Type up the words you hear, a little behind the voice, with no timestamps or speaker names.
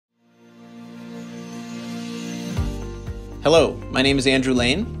Hello, my name is Andrew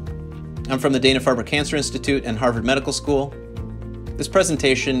Lane. I'm from the Dana-Farber Cancer Institute and Harvard Medical School. This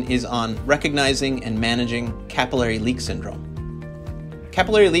presentation is on recognizing and managing capillary leak syndrome.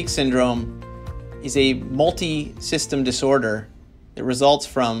 Capillary leak syndrome is a multi-system disorder that results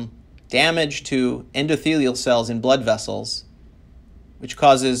from damage to endothelial cells in blood vessels, which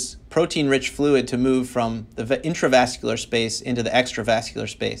causes protein-rich fluid to move from the intravascular space into the extravascular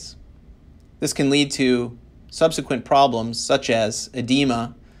space. This can lead to subsequent problems such as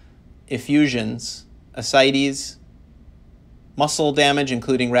edema, effusions, ascites, muscle damage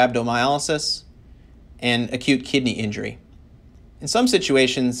including rhabdomyolysis, and acute kidney injury. In some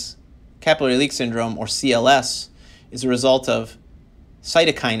situations, capillary leak syndrome, or CLS, is a result of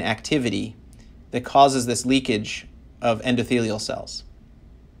cytokine activity that causes this leakage of endothelial cells.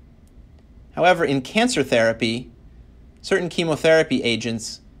 However, in cancer therapy, certain chemotherapy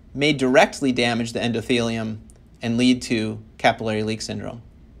agents may directly damage the endothelium and lead to capillary leak syndrome.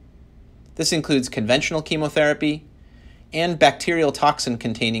 This includes conventional chemotherapy and bacterial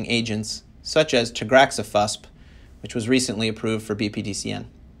toxin-containing agents such as tagraxofusp, which was recently approved for BPDCN.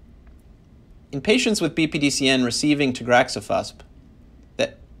 In patients with BPDCN receiving tagraxofusp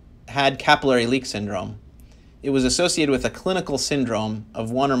that had capillary leak syndrome, it was associated with a clinical syndrome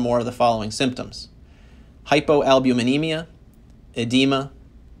of one or more of the following symptoms: hypoalbuminemia, edema,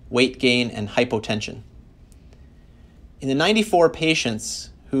 weight gain, and hypotension. In the 94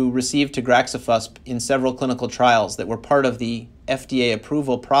 patients who received tagraxofusp in several clinical trials that were part of the FDA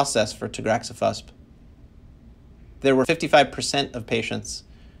approval process for tagraxofusp, there were 55% of patients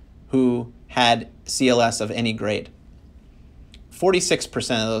who had CLS of any grade. 46%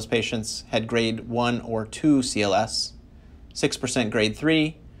 of those patients had grade 1 or 2 CLS, 6% grade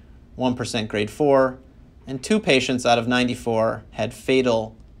 3, 1% grade 4, and 2 patients out of 94 had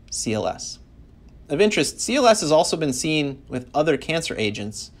fatal CLS. Of interest, CLS has also been seen with other cancer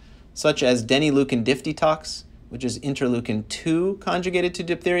agents, such as denileukin diftitox, which is interleukin-2 conjugated to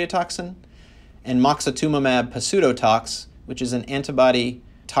diphtheria toxin, and moxetumomab pasudotox, which is an antibody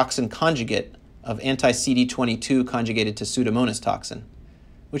toxin conjugate of anti-CD22 conjugated to Pseudomonas toxin,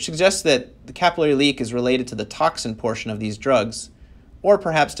 which suggests that the capillary leak is related to the toxin portion of these drugs, or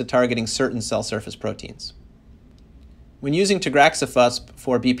perhaps to targeting certain cell surface proteins. When using tagraxofusp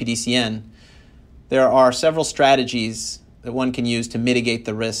for BPDCN, there are several strategies that one can use to mitigate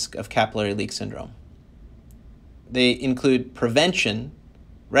the risk of capillary leak syndrome. They include prevention,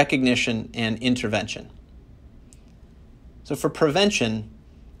 recognition, and intervention. So for prevention,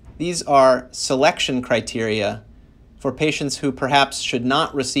 these are selection criteria for patients who perhaps should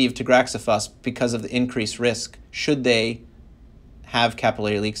not receive tagraxofusp because of the increased risk should they have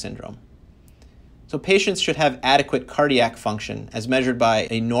capillary leak syndrome. So patients should have adequate cardiac function as measured by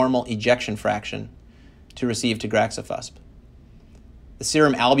a normal ejection fraction to receive tagraxofusp. The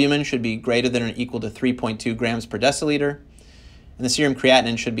serum albumin should be greater than or equal to 3.2 grams per deciliter, and the serum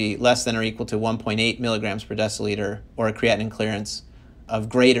creatinine should be less than or equal to 1.8 milligrams per deciliter, or a creatinine clearance of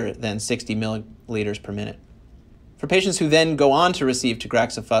greater than 60 milliliters per minute. For patients who then go on to receive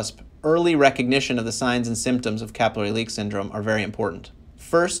tagraxofusp, early recognition of the signs and symptoms of capillary leak syndrome are very important.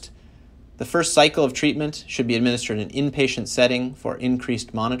 First, the first cycle of treatment should be administered in an inpatient setting for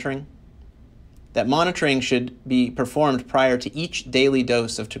increased monitoring. That monitoring should be performed prior to each daily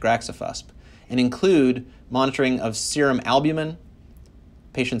dose of tagraxofusp and include monitoring of serum albumin,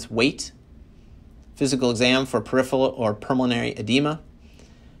 patient's weight, physical exam for peripheral or pulmonary edema,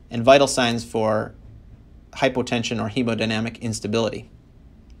 and vital signs for hypotension or hemodynamic instability.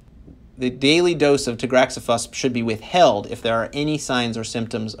 The daily dose of tagraxofusp should be withheld if there are any signs or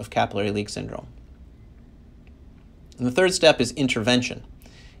symptoms of capillary leak syndrome. And the third step is intervention.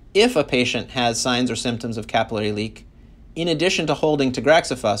 If a patient has signs or symptoms of capillary leak, in addition to holding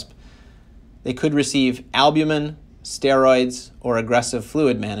tagraxofusp, they could receive albumin, steroids, or aggressive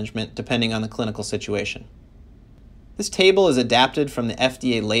fluid management depending on the clinical situation. This table is adapted from the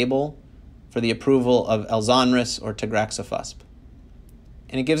FDA label for the approval of Elzonris or tagraxofusp,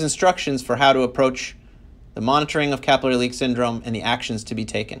 and it gives instructions for how to approach the monitoring of capillary leak syndrome and the actions to be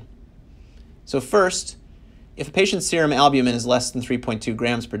taken. So first, if a patient's serum albumin is less than 3.2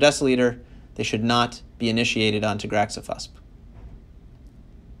 grams per deciliter, they should not be initiated on tagraxofusp.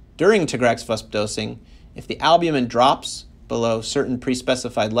 During tagraxofusp dosing, if the albumin drops below certain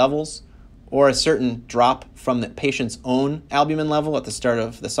pre-specified levels, or a certain drop from the patient's own albumin level at the start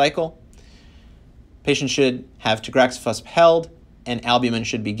of the cycle, patients should have tagraxofusp held and albumin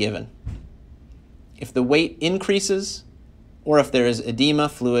should be given. If the weight increases, or if there is edema,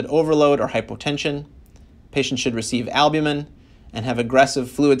 fluid overload, or hypotension, patients should receive albumin and have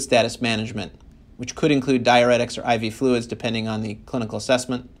aggressive fluid status management which could include diuretics or IV fluids depending on the clinical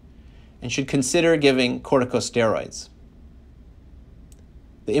assessment, and should consider giving corticosteroids.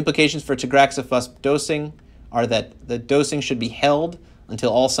 The implications for tagraxofusp dosing are that the dosing should be held until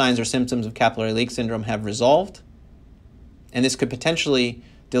all signs or symptoms of capillary leak syndrome have resolved, and this could potentially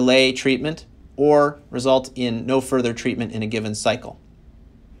delay treatment or result in no further treatment in a given cycle.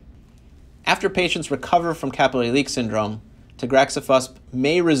 After patients recover from capillary leak syndrome, tagraxofusp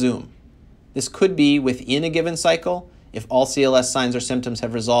may resume. This could be within a given cycle if all CLS signs or symptoms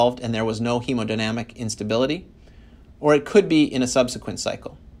have resolved and there was no hemodynamic instability, or it could be in a subsequent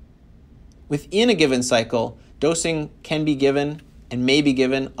cycle. Within a given cycle, dosing can be given and may be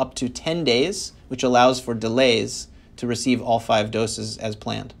given up to 10 days, which allows for delays to receive all 5 doses as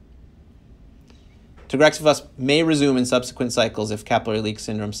planned. Tagraxofusp may resume in subsequent cycles if capillary leak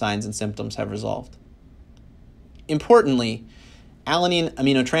syndrome signs and symptoms have resolved. Importantly, alanine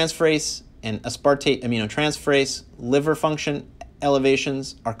aminotransferase and aspartate aminotransferase liver function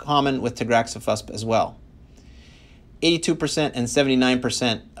elevations are common with tagraxofusp as well. 82% and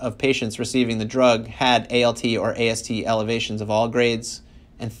 79% of patients receiving the drug had ALT or AST elevations of all grades,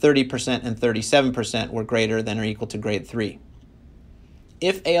 and 30% and 37% were greater than or equal to grade 3.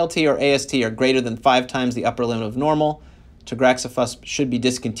 If ALT or AST are greater than 5 times the upper limit of normal, tagraxofusp should be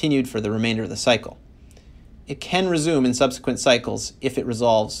discontinued for the remainder of the cycle. It can resume in subsequent cycles if it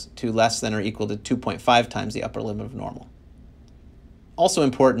resolves to less than or equal to 2.5 times the upper limit of normal. Also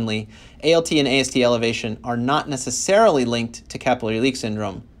importantly, ALT and AST elevation are not necessarily linked to capillary leak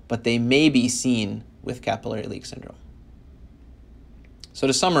syndrome, but they may be seen with capillary leak syndrome. So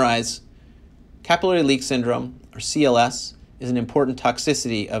to summarize, capillary leak syndrome, or CLS, is an important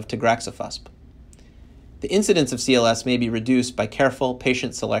toxicity of tagraxofusp. The incidence of CLS may be reduced by careful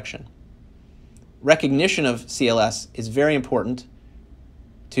patient selection. Recognition of CLS is very important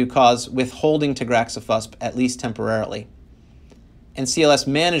to cause withholding tagraxofusp at least temporarily. And CLS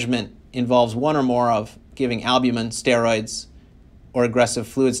management involves one or more of giving albumin, steroids, or aggressive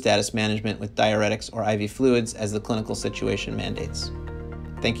fluid status management with diuretics or IV fluids as the clinical situation mandates.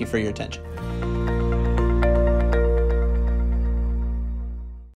 Thank you for your attention.